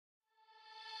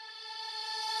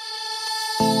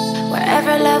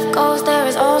Wherever love goes, there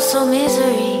is also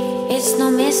misery. It's no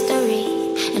mystery.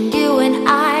 And you and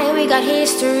I, we got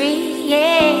history,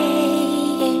 yeah.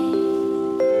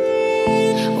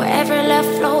 Wherever love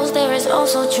flows, there is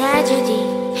also tragedy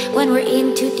when we're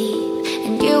in too deep.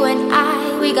 And you and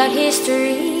I, we got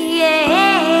history,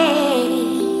 yeah.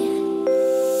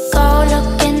 Go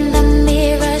look in the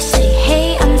mirror, say,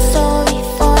 hey, I'm sorry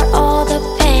for all the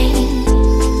pain.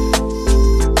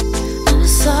 I'm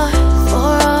sorry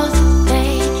for all the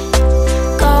pain.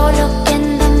 Go look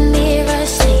in the mirror,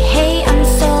 say, hey, I'm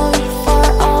sorry for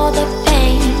all the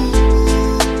pain.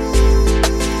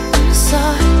 I'm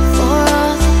sorry for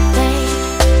all the pain.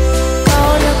 Go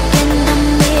look in the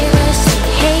mirror, say,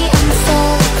 hey, I'm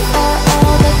sorry for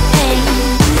all the pain.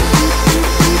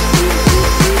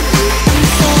 I'm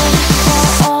sorry for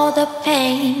all the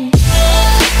pain.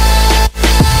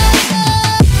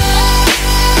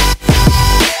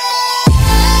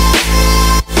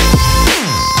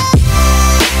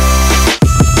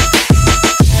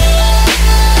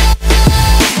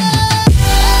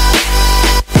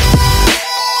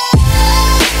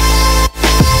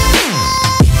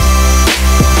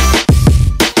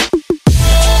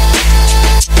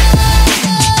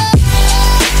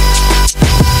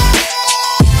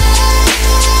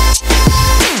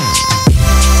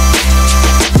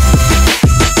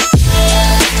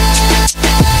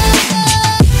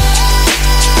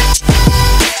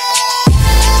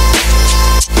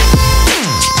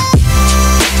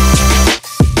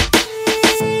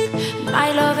 My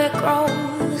love, it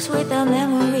grows with the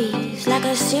memories like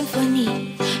a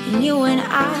symphony. And you and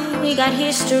I, we got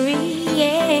history,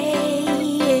 yeah.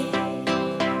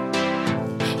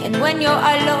 And when you're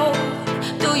alone,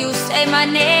 do you say my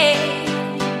name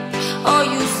or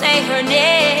you say her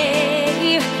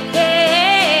name? Yeah.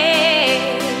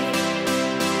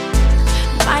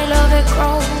 My love, it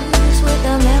grows with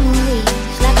the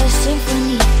memories like a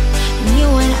symphony. And you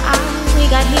and I, we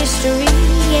got history,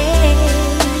 yeah.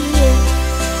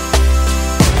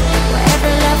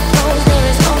 Wherever love goes, there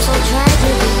is also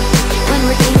tragedy when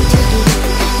we're in too deep.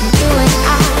 And you and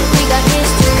I, we got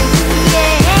history,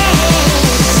 yeah.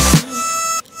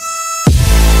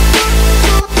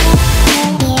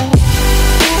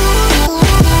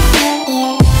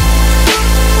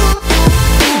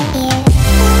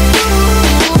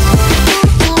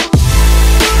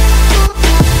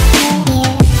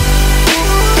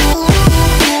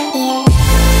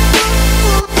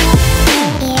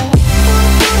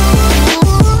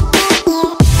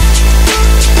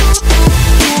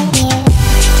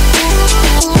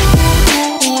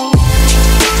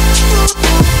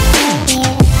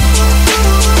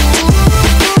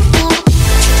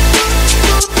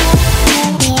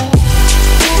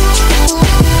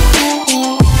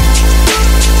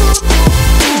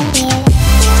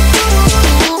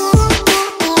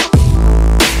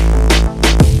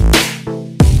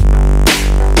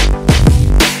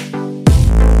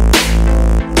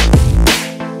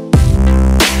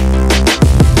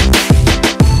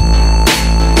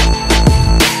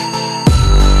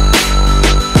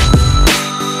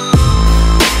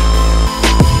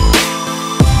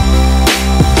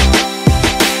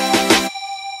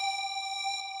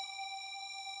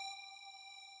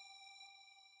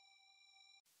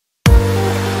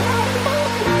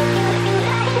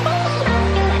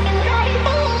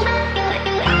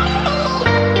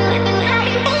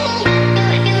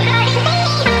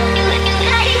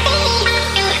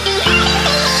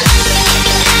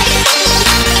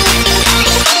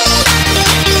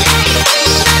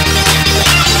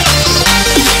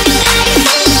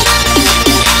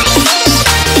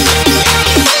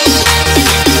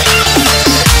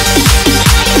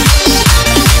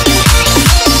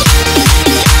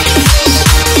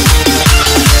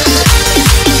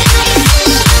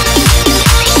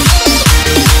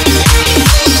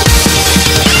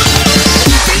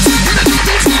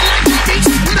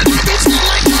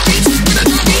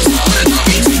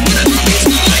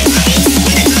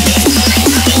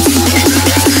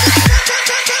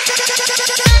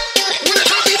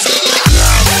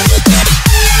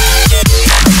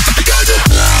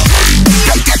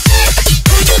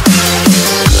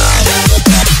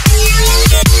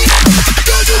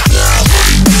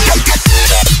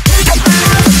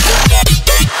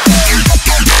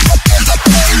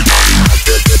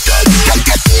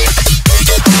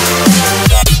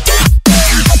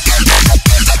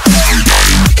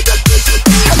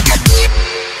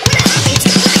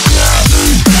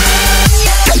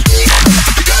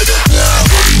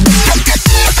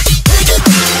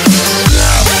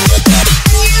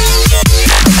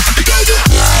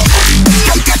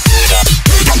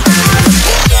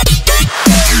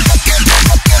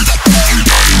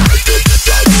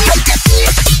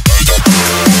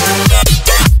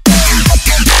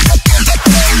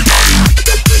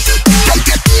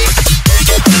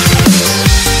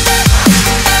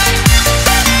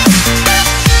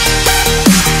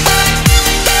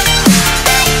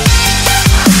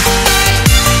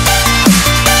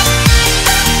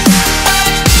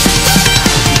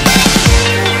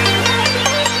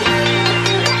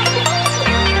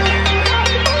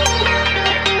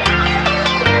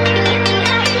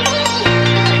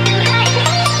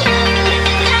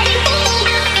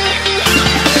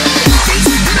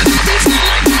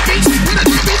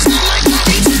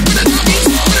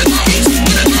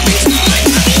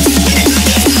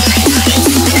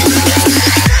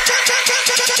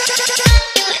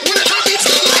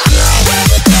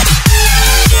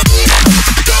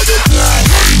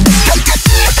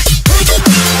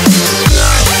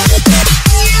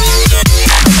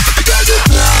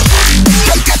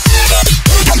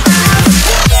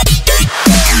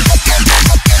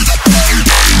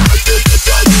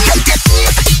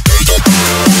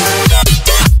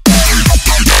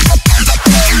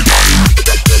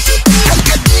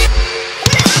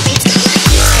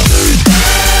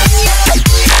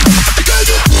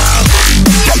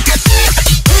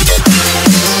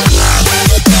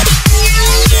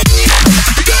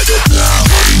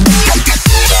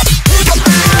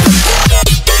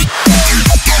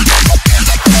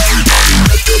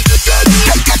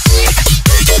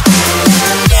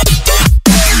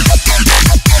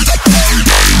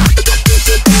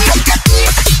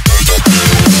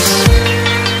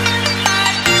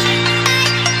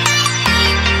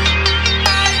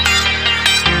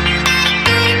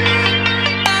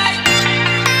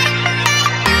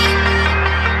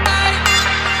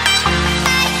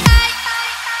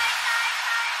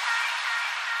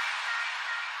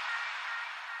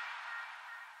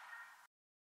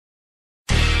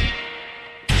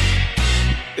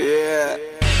 Yeah.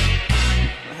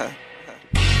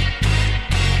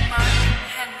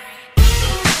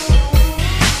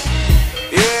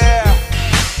 Yeah.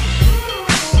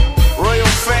 Royal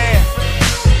fan.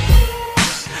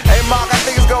 Hey Mark, I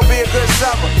think it's gonna be a good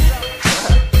summer.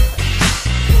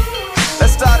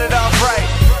 Let's start it off right.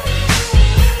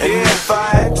 And if I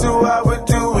had to, I would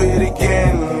do it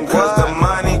again. Cause the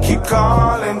money keep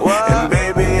calling. And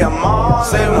baby, I'm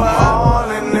all in. I'm all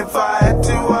in. If I had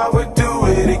to, I would do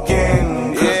it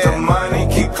again. Cause the money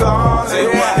keep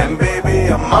calling. And baby,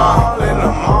 I'm all in.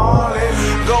 I'm all in.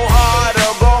 Go hard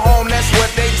or go home, that's what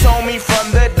they told me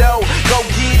from the door. Go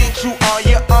get it, you on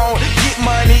your own. Get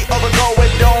money or go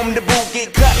with dome. The boot get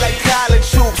cut like college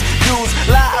hoops. Use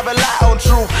lie, I rely on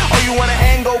truth. Oh, you wanna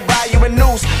hang, go buy you a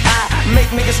noose. Make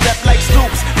niggas step like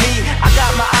Stoops. Me, I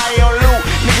got my eye on loot.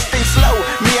 Niggas think slow,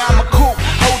 me I'm a coupe.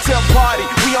 Hotel party,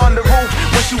 we on the roof.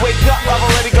 When she wake up, I've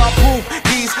already gone poop.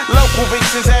 These local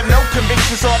victims have no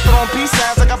conviction, so I throw on peace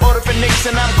signs like I voted for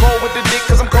Nixon. I'm cold with the dick,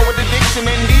 cause I'm cold with addiction.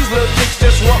 And these little chicks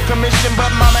just want commission,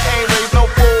 but mama ain't raised no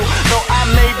fool. Though I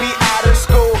may be out of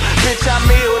school, bitch I'm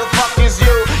me, who the fuck is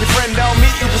you? Your friend don't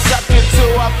meet you, just suck it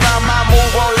too. I found my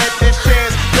move, won't let this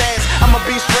chance pass. I'ma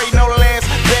be straight, no last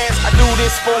dance. I do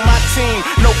this for my team,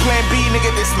 no plan B,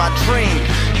 nigga, this my dream.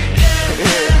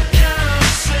 Yeah.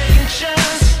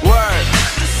 Word.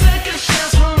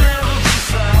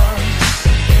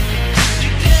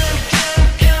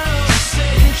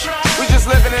 We just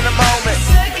living in the moment.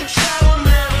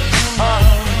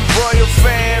 Royal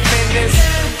fam in this.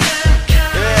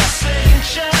 Yeah.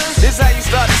 This how you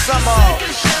start the summer off.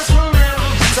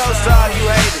 Toast to all you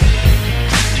haters.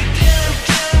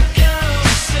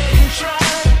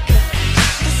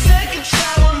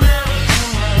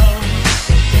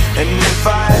 And if I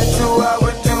had to, I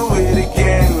would do it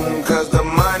again. Cause the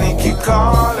money keep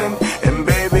calling. And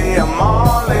baby, I'm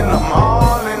all in, I'm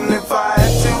all in. If I had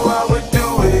to, I would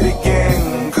do it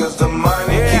again. Cause the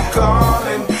money keep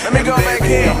calling. Let me go back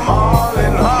in. I'm all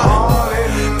in, I'm all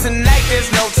in. Tonight there's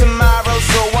no tomorrow,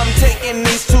 so I'm taking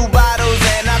these 2 bottles.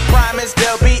 And I promise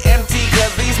they'll be empty.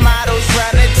 Cause these models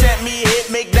trying to tempt me.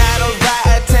 Hit McDonald's,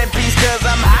 buy a 10-piece. Cause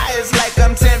I'm high, it's like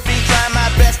I'm 10 feet. Trying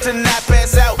my best to not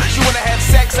pass out. She wanna have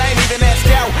sex, I ain't even asked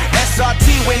out.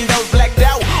 SRT windows blacked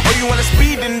out. Or you wanna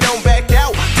speed and don't back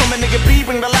out. Told my nigga B,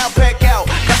 bring the loud pack out.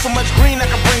 Got so much green I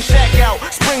can bring Shaq out.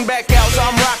 Spring back out, so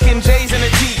I'm rocking J's in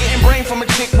the T. Getting brain from a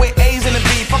chick with A's in the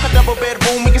B. Fuck a double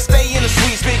bedroom, we can stay in the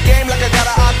suite. Big game like I got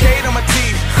an arcade on my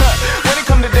teeth. When it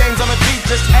come to dames, I'm a thief,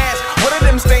 just ask. What are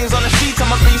them stains on the sheets?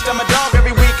 I'm a beast, I'm a dog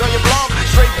every week on your blog.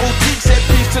 Straight boutique, set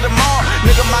piece to the mall.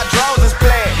 Nigga, my drawers is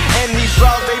plaid. And these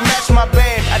draws, they match my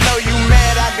band. I know you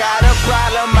mad, I got a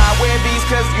problem. I wear these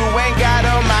cause you ain't got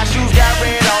them. My shoes got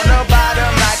red on the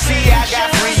bottom. My T, I got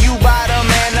free, you bottom.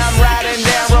 And I'm riding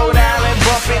down Rhode Island,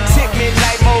 bumping tick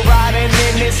midnight, more riding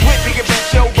in this whip. You can bet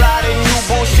your bride and you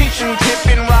bullshit, you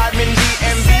tipping, Rodman,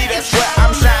 DMV. That's where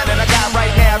I'm shining. I got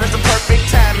right now, that's the perfect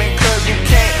timing. Cause you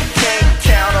can't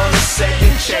count on a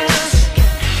second chance.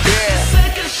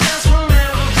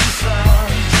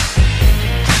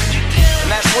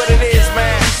 What it is,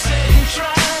 man.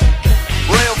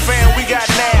 Real fan, we got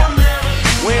now.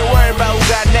 We ain't worried about who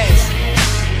got next.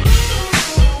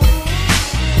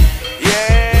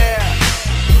 Yeah.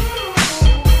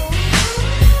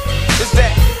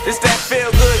 This that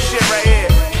feel good shit right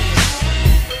here.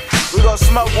 We gon'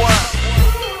 smoke one.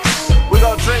 We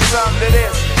gon' drink something to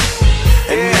this.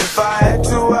 And if I had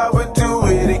to, I would do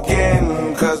it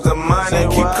again. Cause the money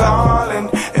keep calling.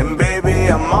 And baby,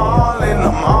 I'm all in,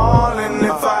 I'm all in.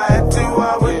 If I had to,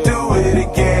 I would do it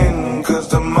again. Cause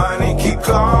the money keep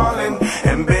calling.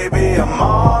 And baby, I'm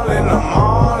all in, I'm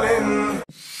all in.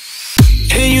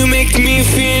 And you make me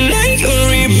feel like a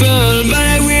rebel, but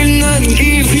I will not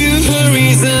give you a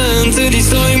reason to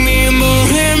destroy me more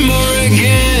and more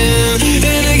again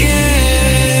and again.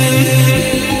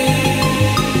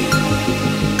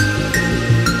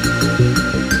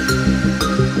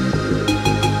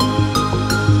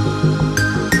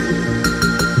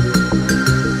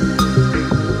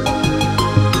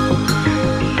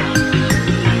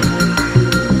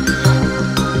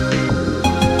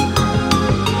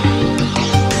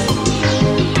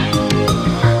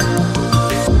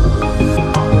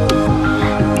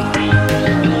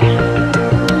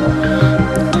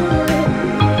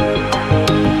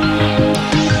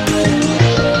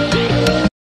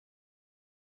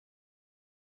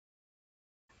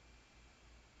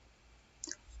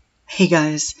 Hey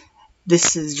guys,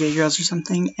 this is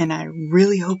JayGamesOrSomething, and I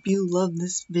really hope you love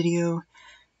this video.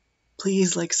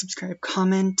 Please like, subscribe,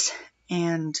 comment,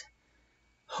 and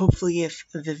hopefully if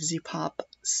Vivzy Pop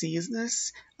sees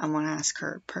this, I want to ask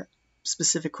her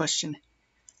specific question.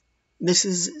 This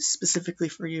is specifically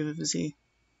for you, Z.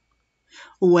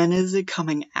 When is it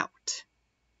coming out?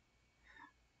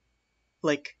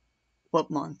 Like,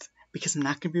 what month? Because I'm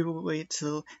not going to be able to wait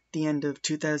till the end of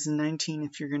 2019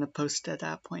 if you're going to post at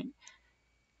that point.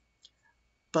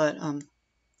 But,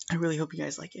 I really hope you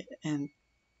guys like it, and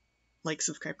like,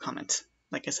 subscribe, comment,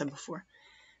 like I said before.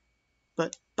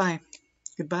 But, bye.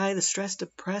 Goodbye, the stressed,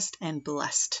 depressed, and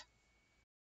blessed.